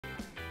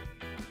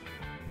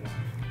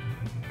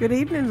Good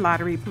evening,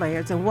 lottery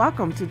players, and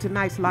welcome to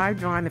tonight's live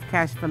drawing of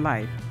Cash for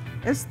Life.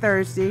 It's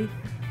Thursday,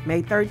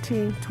 May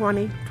 13,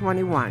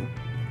 2021.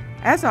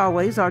 As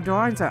always, our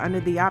drawings are under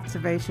the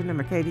observation of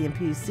Mercadian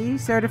PC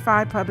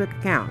certified public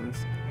accountants.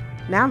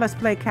 Now let's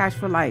play Cash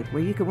for Life,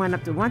 where you can win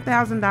up to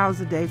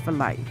 $1,000 a day for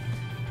life.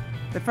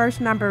 The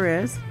first number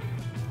is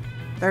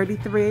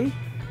 33.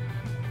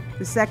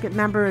 The second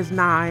number is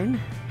 9.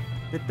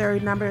 The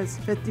third number is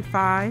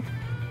 55.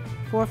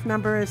 Fourth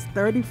number is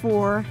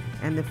 34,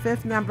 and the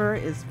fifth number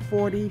is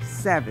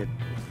 47.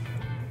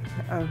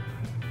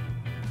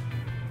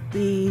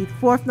 The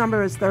fourth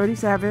number is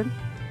 37,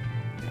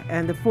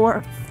 and the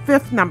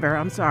fifth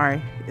number,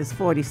 is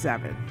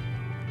 47.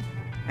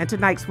 And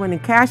tonight's winning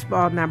cash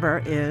ball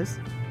number is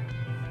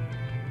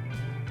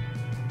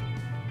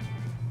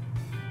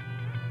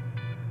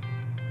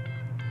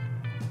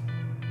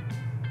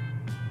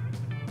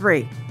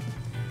 3.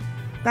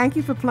 Thank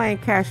you for playing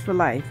Cash for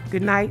Life.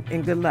 Good night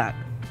and good luck.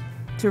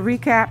 To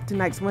recap,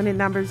 tonight's winning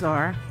numbers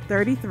are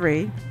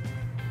 33,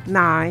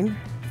 9,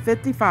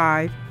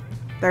 55,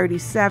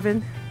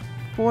 37,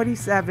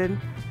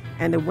 47,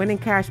 and the winning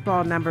cash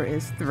ball number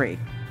is 3.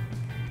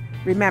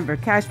 Remember,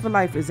 Cash for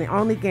Life is the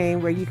only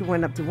game where you can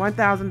win up to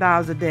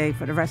 $1,000 a day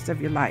for the rest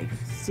of your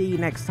life. See you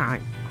next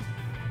time.